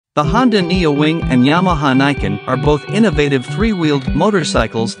The Honda Neowing and Yamaha Niken are both innovative three-wheeled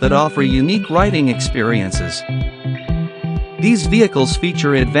motorcycles that offer unique riding experiences. These vehicles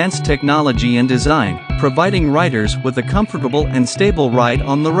feature advanced technology and design, providing riders with a comfortable and stable ride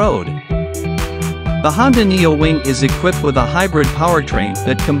on the road. The Honda Neowing is equipped with a hybrid powertrain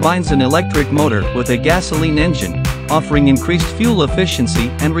that combines an electric motor with a gasoline engine, offering increased fuel efficiency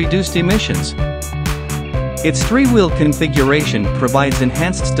and reduced emissions. Its three-wheel configuration provides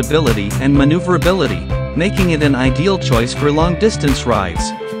enhanced stability and maneuverability, making it an ideal choice for long-distance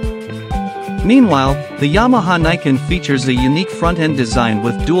rides. Meanwhile, the Yamaha Niken features a unique front-end design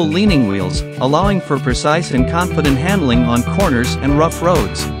with dual leaning wheels, allowing for precise and confident handling on corners and rough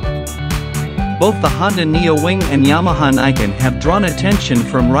roads. Both the Honda Neowing and Yamaha Niken have drawn attention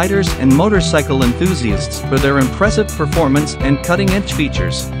from riders and motorcycle enthusiasts for their impressive performance and cutting-edge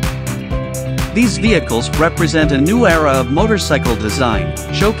features. These vehicles represent a new era of motorcycle design,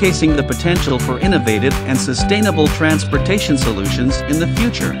 showcasing the potential for innovative and sustainable transportation solutions in the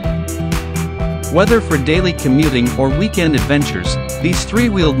future. Whether for daily commuting or weekend adventures, these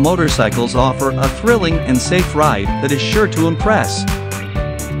three-wheeled motorcycles offer a thrilling and safe ride that is sure to impress.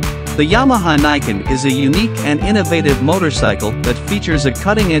 The Yamaha Niken is a unique and innovative motorcycle that features a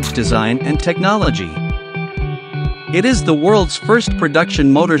cutting-edge design and technology. It is the world's first production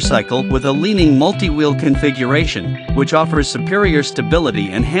motorcycle with a leaning multi-wheel configuration, which offers superior stability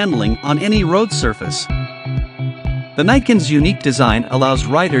and handling on any road surface. The Niken's unique design allows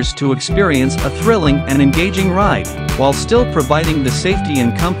riders to experience a thrilling and engaging ride, while still providing the safety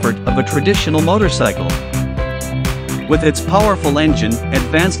and comfort of a traditional motorcycle. With its powerful engine,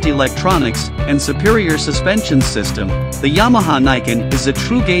 advanced electronics, and superior suspension system, the Yamaha Niken is a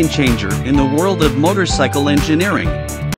true game-changer in the world of motorcycle engineering.